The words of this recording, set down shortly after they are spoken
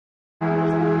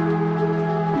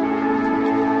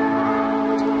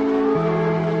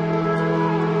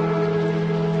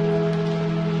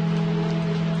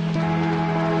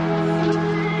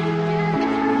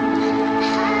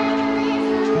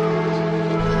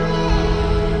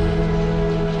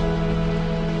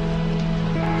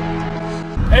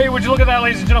would you look at that,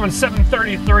 ladies and gentlemen,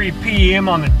 7:33 p.m.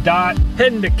 on the dot,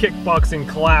 heading to kickboxing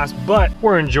class, but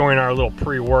we're enjoying our little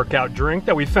pre-workout drink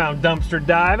that we found dumpster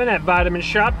diving at Vitamin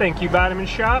Shop. Thank you, Vitamin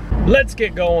Shop. Let's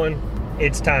get going.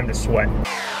 It's time to sweat. All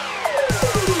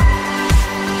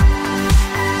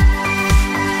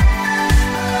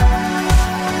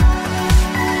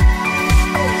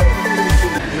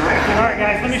right,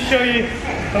 guys, let me show you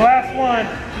the last one.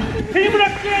 Team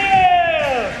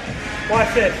productive!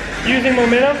 Watch this. Using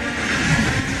momentum.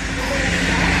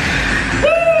 Woo!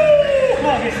 Come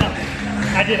on, get something.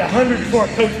 I did 100 before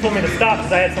Coach told me to stop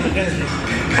because I had so much energy.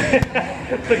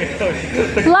 Look at Coach.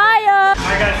 Liar!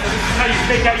 Alright, guys, so this is how you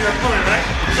fake out your opponent, right?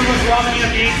 Someone's robbing you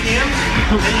at the ATM,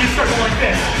 and you start going like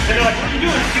this. And they're like, what are you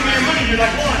doing? Just give me your money. You're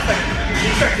like, hold on a second. And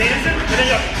you start dancing, and then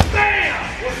you're like, bam!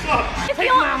 What's up?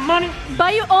 Take my money.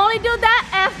 But you only do that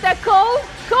after Coach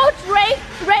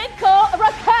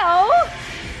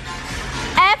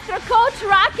after Coach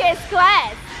Rocket's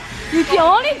class. You can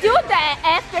only do that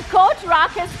after Coach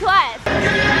Rocket's class.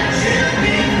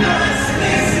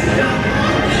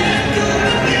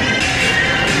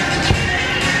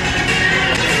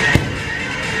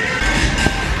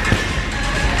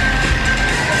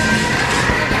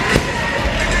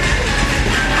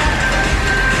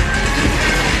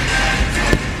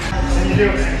 And you do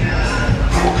it.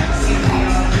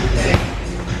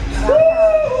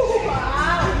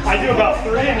 I do about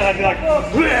 3 and then I'd be like,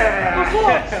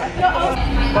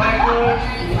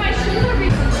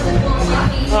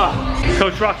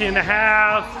 Coach Rocky in the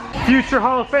house. Future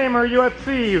Hall of Famer,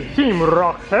 UFC, Team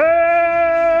Rocket.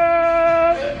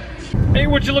 Hey,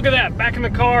 would you look at that? Back in the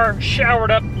car,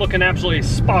 showered up, looking absolutely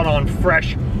spot on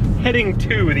fresh. Heading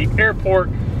to the airport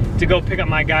to go pick up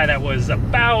my guy that was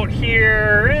about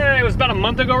here, it was about a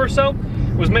month ago or so.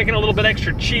 Was making a little bit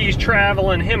extra cheese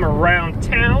traveling him around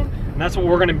town. And that's what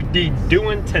we're gonna be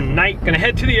doing tonight. Gonna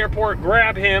head to the airport,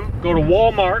 grab him, go to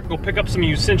Walmart, go pick up some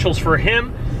essentials for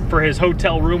him, for his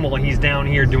hotel room while he's down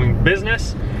here doing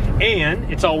business.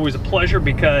 And it's always a pleasure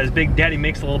because Big Daddy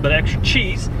makes a little bit extra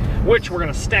cheese, which we're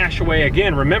gonna stash away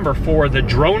again, remember, for the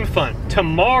drone fund.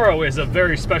 Tomorrow is a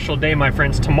very special day, my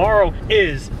friends. Tomorrow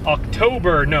is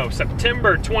September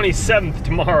 27th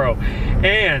tomorrow.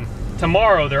 And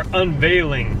tomorrow they're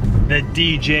unveiling the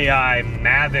DJI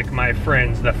Mavic, my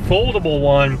friends, the foldable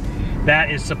one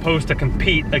that is supposed to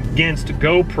compete against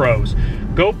GoPros.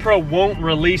 GoPro won't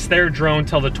release their drone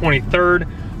till the 23rd.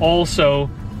 Also,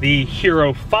 the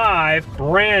Hero 5,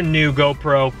 brand new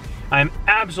GoPro. I'm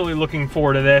absolutely looking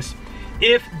forward to this.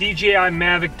 If DJI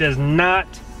Mavic does not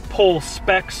pull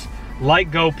specs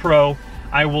like GoPro,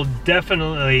 I will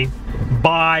definitely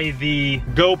buy the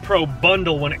GoPro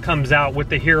bundle when it comes out with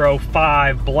the Hero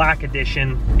 5 Black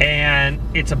Edition, and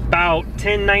it's about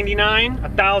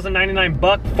 $1,099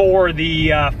 bucks for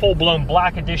the full-blown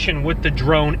Black Edition with the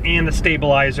drone and the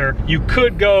stabilizer. You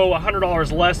could go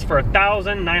 $100 less for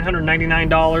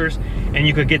 $1,999, and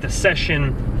you could get the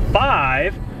Session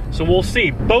 5. So we'll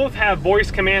see. Both have voice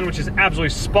command, which is absolutely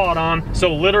spot on.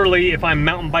 So literally, if I'm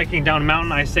mountain biking down a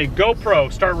mountain, I say,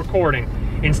 GoPro, start recording.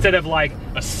 Instead of like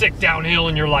a sick downhill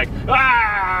and you're like,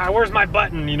 ah, where's my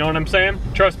button? You know what I'm saying?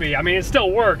 Trust me, I mean, it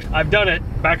still works. I've done it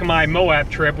back on my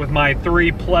Moab trip with my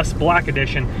 3+ Black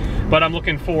Edition, but I'm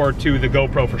looking forward to the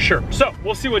GoPro for sure. So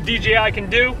we'll see what DJI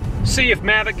can do, see if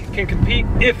Mavic can compete.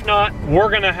 If not, we're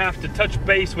gonna have to touch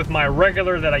base with my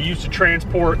regular that I used to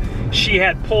transport. She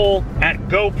had pull at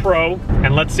GoPro,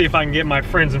 and let's see if I can get my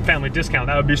friends and family discount.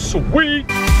 That would be sweet.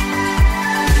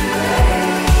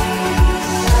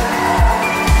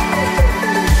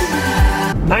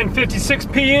 9:56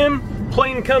 p.m.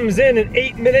 Plane comes in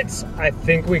 8 minutes. I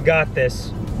think we got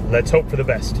this. Let's hope for the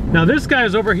best. Now this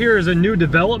guy's over here is a new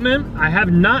development. I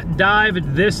have not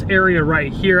dived this area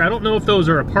right here. I don't know if those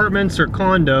are apartments or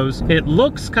condos. It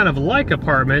looks kind of like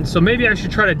apartments, so maybe I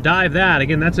should try to dive that.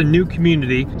 Again, that's a new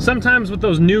community. Sometimes with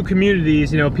those new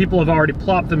communities, you know, people have already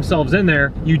plopped themselves in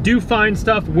there. You do find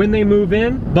stuff when they move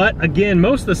in, but again,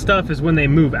 most of the stuff is when they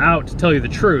move out, to tell you the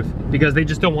truth, because they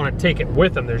just don't want to take it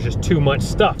with them. There's just too much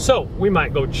stuff. So we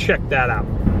might go check that out.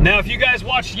 Now, if you guys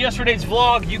watched yesterday's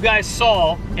vlog, you guys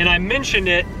saw, and I mentioned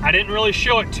it, I didn't really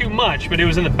show it too much, but it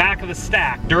was in the back of the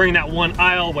stack during that one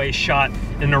aisleway shot,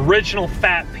 an original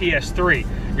fat PS3.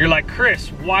 You're like, Chris,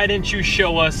 why didn't you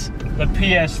show us the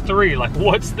PS3? Like,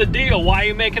 what's the deal? Why are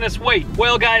you making us wait?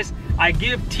 Well, guys, I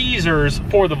give teasers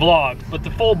for the vlog, but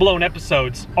the full-blown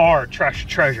episodes are trash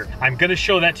treasure. I'm gonna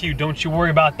show that to you, don't you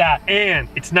worry about that. And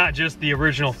it's not just the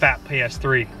original fat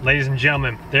PS3. Ladies and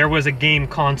gentlemen, there was a game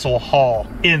console haul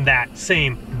in that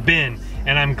same bin.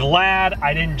 and I'm glad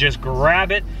I didn't just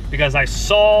grab it because I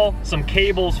saw some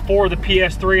cables for the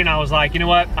PS3 and I was like, you know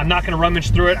what? I'm not gonna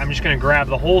rummage through it. I'm just gonna grab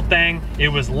the whole thing. It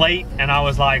was late and I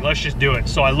was like, let's just do it.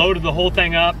 So I loaded the whole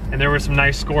thing up and there were some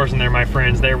nice scores in there, my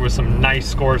friends. There was some nice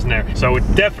scores in there. So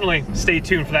definitely stay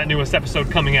tuned for that newest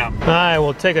episode coming out. I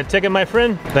will take a ticket, my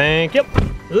friend. Thank you.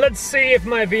 Let's see if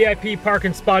my VIP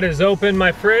parking spot is open,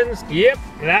 my friends. Yep,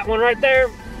 that one right there.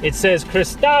 It says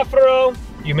Cristoforo,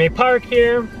 you may park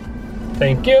here.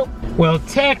 Thank you. Well,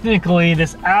 technically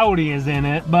this Audi is in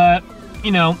it, but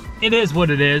you know, it is what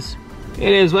it is.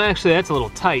 It is, well actually that's a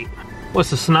little tight. What's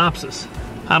the synopsis?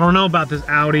 I don't know about this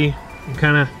Audi. I'm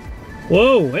kinda,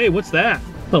 whoa, hey, what's that?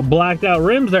 Little blacked out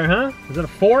rims there, huh? Is that a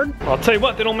Ford? I'll tell you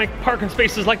what, they don't make parking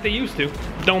spaces like they used to.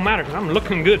 Don't matter, because I'm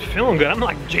looking good, feeling good. I'm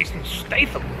like Jason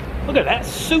Statham. Look at that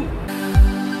suit.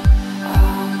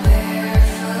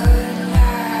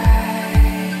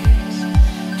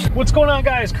 What's going on,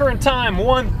 guys? Current time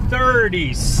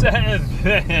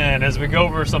 1:37 as we go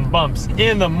over some bumps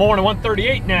in the morning.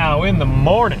 1:38 now in the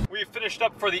morning. We finished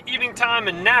up for the evening time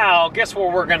and now guess where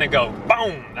we're gonna go?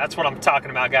 Boom! That's what I'm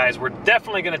talking about, guys. We're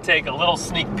definitely gonna take a little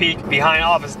sneak peek behind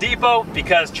Office Depot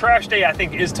because trash day I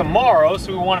think is tomorrow,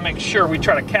 so we want to make sure we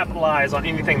try to capitalize on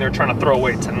anything they're trying to throw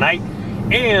away tonight.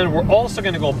 And we're also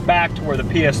gonna go back to where the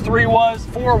PS3 was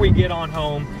before we get on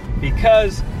home,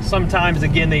 because sometimes,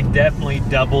 again, they definitely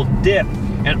double dip.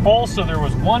 And also there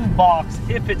was one box,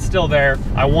 if it's still there,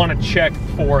 I want to check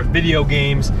for video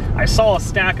games. I saw a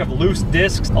stack of loose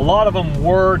discs. A lot of them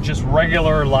were just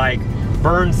regular, like,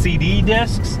 burned CD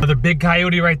discs. Another big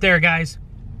coyote right there, guys.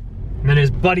 And then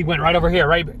his buddy went right over here,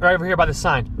 right over here by the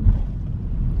sign.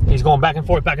 He's going back and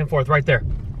forth right there.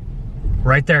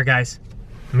 Right there, guys.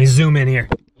 Let me zoom in here.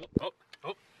 Oh,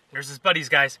 there's his buddies,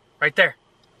 guys. Right there.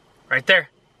 Right there.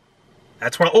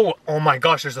 That's where, oh my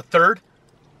gosh, there's a third.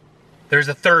 There's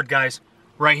a third, guys,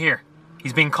 right here.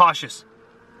 He's being cautious.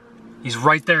 He's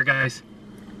right there, guys.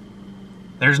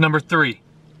 There's number 3.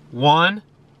 1,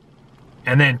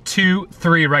 and then 2,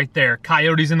 3 right there.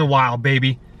 Coyotes in the wild,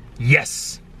 baby.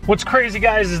 Yes. What's crazy,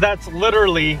 guys, is that's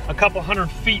literally a couple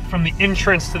hundred feet from the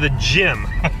entrance to the gym.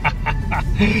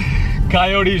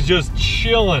 Coyotes just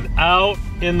chilling out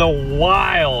in the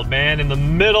wild, man. In the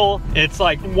middle, it's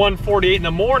like 1:48 in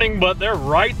the morning, but they're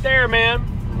right there, man.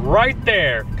 Right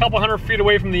there. A couple hundred feet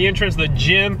away from the entrance of the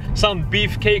gym. Some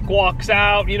beefcake walks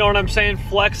out, you know what I'm saying,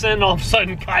 flexing. All of a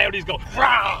sudden, coyotes go,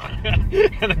 rah!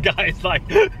 And the guy's like,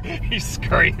 he's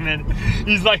screaming.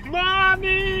 He's like,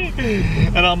 mommy!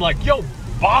 And I'm like, yo,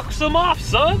 box him off,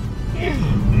 son.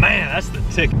 Man, that's the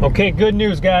tick. Okay, good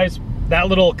news, guys. That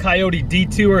little coyote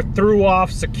detour threw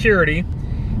off security.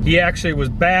 He actually was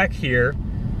back here,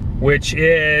 which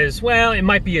is, well, it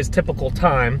might be his typical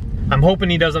time. I'm hoping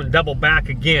he doesn't double back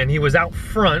again. He was out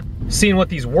front, seeing what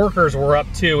these workers were up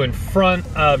to in front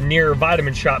of near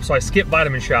Vitamin Shop, so I skipped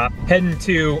Vitamin Shop, heading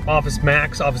to Office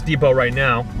Depot right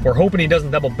now. We're hoping he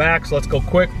doesn't double back, so let's go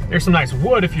quick. There's some nice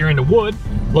wood if you're into wood.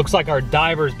 Looks like our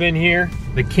diver's been here.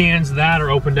 The cans of that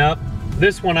are opened up.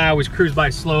 This one I always cruise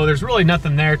by slow. There's really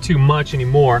nothing there too much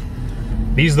anymore.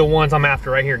 These are the ones I'm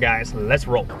after right here, guys. Let's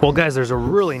roll. Well, guys, there's a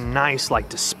really nice like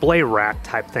display rack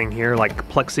type thing here, like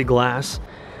plexiglass,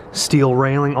 steel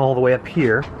railing all the way up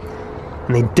here.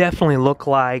 And they definitely look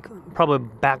like probably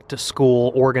back to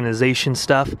school organization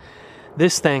stuff.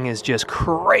 This thing is just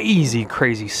crazy,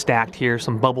 crazy stacked here.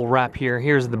 Some bubble wrap here.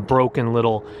 Here's the broken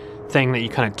little thing that you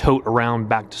kind of tote around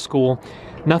back to school.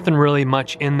 Nothing really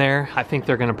much in there. I think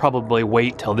they're gonna probably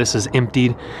wait till this is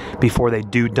emptied before they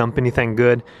do dump anything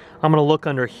good. I'm gonna look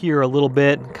under here a little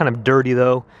bit, kind of dirty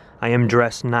though. I am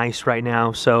dressed nice right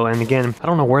now, so, and again, I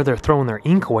don't know where they're throwing their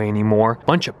ink away anymore.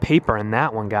 Bunch of paper in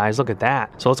that one, guys, look at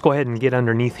that. So let's go ahead and get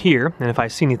underneath here, and if I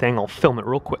see anything, I'll film it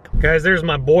real quick. Guys, there's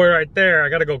my boy right there. I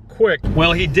gotta go quick.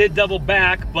 Well, he did double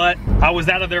back, but I was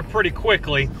out of there pretty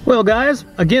quickly. Well, guys,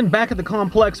 again, back at the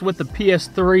complex with the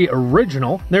PS3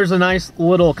 original. There's a nice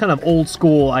little kind of old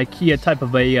school IKEA type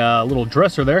of a little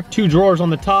dresser there. 2 drawers on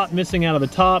the top, missing out of the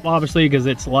top, obviously, because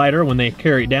it's lighter when they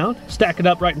carry it down. Stack it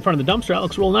up right in front of the dumpster. That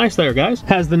looks real nice there, guys.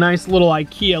 Has the nice little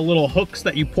IKEA little hooks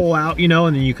that you pull out, you know,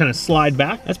 and then you kind of slide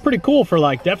back. That's pretty cool for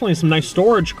like definitely some nice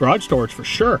storage, garage storage for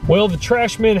sure. Well, the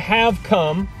trash men have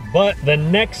come, but the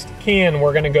next can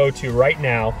we're gonna go to right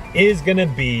now is gonna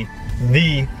be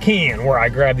the can where I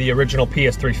grabbed the original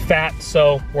PS3 Fat.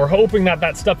 So we're hoping that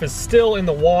that stuff is still in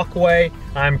the walkway.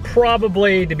 I'm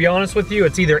probably, to be honest with you,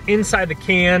 it's either inside the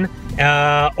can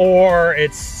or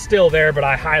it's still there, but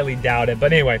I highly doubt it.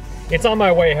 But anyway, it's on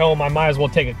my way home. I might as well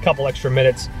take a couple extra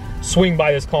minutes, swing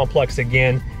by this complex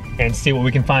again and see what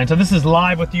we can find. So this is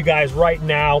live with you guys right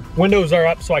now. Windows are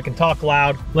up so I can talk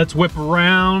loud. Let's whip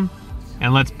around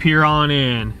and let's peer on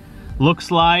in.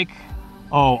 Looks like,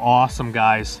 oh, awesome,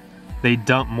 guys. They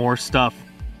dump more stuff.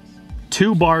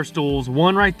 2 bar stools,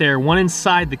 one right there, one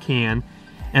inside the can,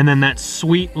 and then that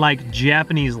sweet, like,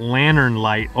 Japanese lantern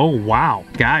light. Oh, wow.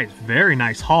 Guys, very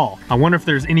nice haul. I wonder if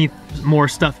there's any more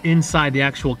stuff inside the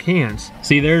actual cans.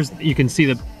 See, you can see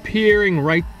the peering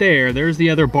right there. There's the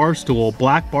other bar stool,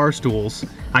 black bar stools.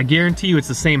 I guarantee you it's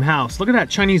the same house. Look at that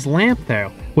Chinese lamp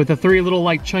there with the 3 little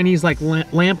like Chinese like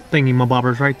lamp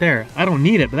thingy-mabobbers right there. I don't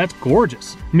need it, but that's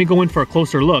gorgeous. Let me go in for a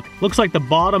closer look. Looks like the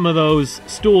bottom of those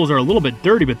stools are a little bit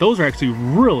dirty, but those are actually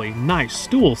really nice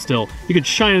stools still. You could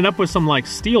shine it up with some like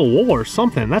steel wool or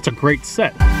something. That's a great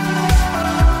set.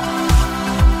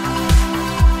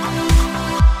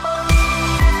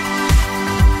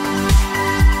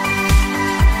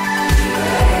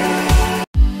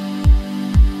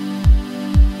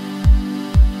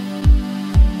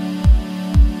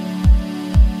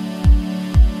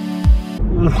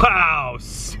 Wow,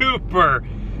 super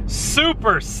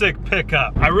sick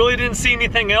pickup. I really didn't see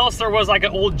anything else. There was like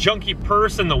an old junky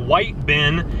purse in the white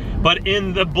bin, but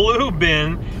in the blue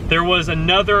bin, there was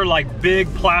another like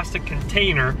big plastic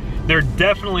container. They're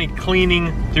definitely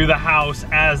cleaning through the house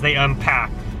as they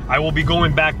unpack. I will be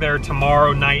going back there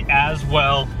tomorrow night as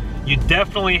well. You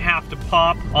definitely have to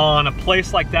pop on a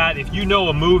place like that. If you know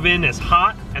a move-in is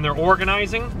hot and they're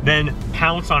organizing, then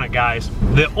pounce on it, guys.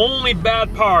 The only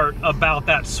bad part about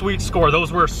that sweet score,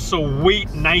 those were sweet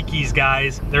Nikes,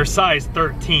 guys. They're size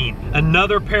 13.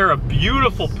 Another pair of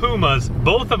beautiful Pumas,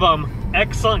 both of them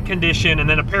excellent condition, and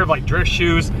then a pair of like dress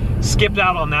shoes. Skipped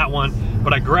out on that one,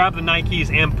 but I grabbed the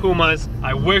Nikes and Pumas.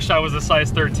 I wish I was a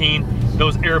size 13.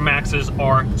 Those Air Maxes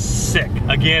are sick.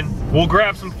 Again, we'll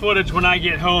grab some footage when I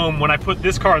get home, when I put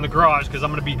this car in the garage, because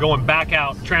I'm gonna be going back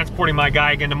out, transporting my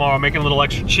guy again tomorrow, making a little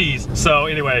extra cheese. So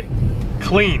anyway,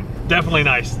 clean, definitely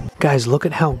nice. Guys, look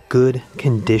at how good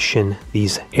condition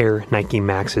these Air Nike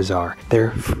Maxes are. They're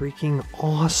freaking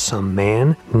awesome,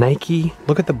 man. Nike,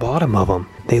 look at the bottom of them.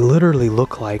 They literally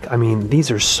look like, I mean, these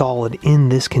are solid in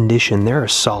this condition. They're a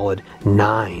solid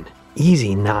 9.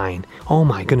 Easy 9. Oh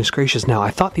my goodness gracious. Now, I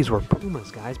thought these were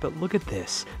Pumas, guys, but look at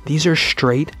this. These are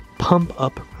straight pump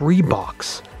up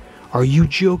Reeboks. Are you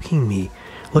joking me?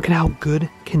 Look at how good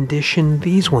condition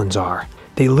these ones are.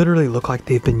 They literally look like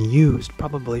they've been used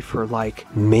probably for like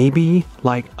maybe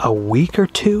like a week or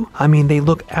 2. I mean, they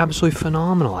look absolutely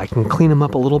phenomenal. I can clean them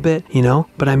up a little bit, you know,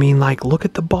 but I mean, like, look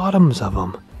at the bottoms of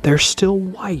them. They're still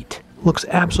white. Looks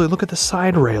absolutely, look at the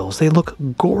side rails. They look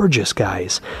gorgeous,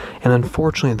 guys. And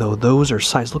unfortunately though, those are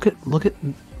size, look at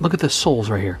the soles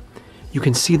right here. You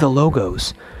can see the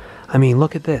logos. I mean,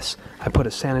 look at this. I put a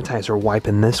sanitizer wipe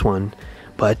in this one,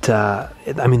 but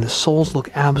I mean, the soles look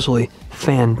absolutely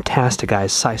fantastic,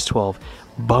 guys. Size 12.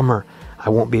 Bummer I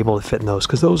won't be able to fit in those,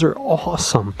 because those are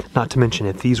awesome. Not to mention,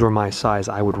 if these were my size,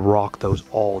 I would rock those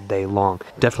all day long.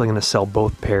 Definitely going to sell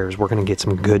both pairs. We're going to get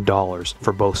some good dollars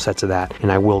for both sets of that,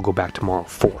 and I will go back tomorrow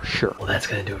for sure. Well, that's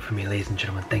going to do it for me, ladies and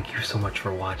gentlemen. Thank you so much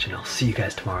for watching. I'll see you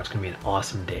guys tomorrow. It's going to be an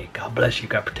awesome day. God bless you.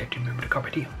 God protect you. Remember to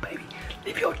Carpe Diem, baby.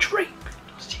 Live your dream.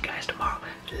 I'll see you guys tomorrow.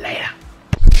 Later.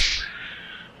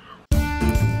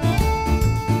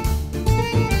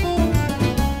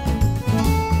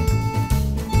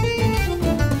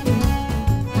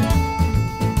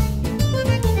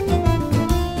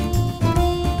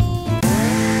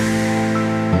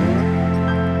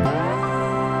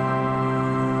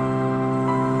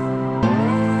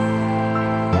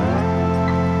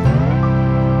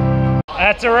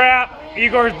 That's a wrap.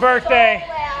 Igor's birthday.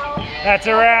 That's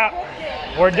a wrap.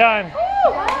 We're done.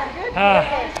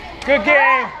 Good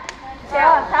game.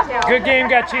 Good game,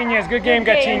 Gachinas. Good game,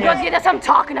 Gachinas. That's what I'm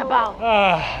talking about.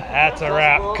 That's a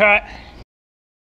wrap. Cut.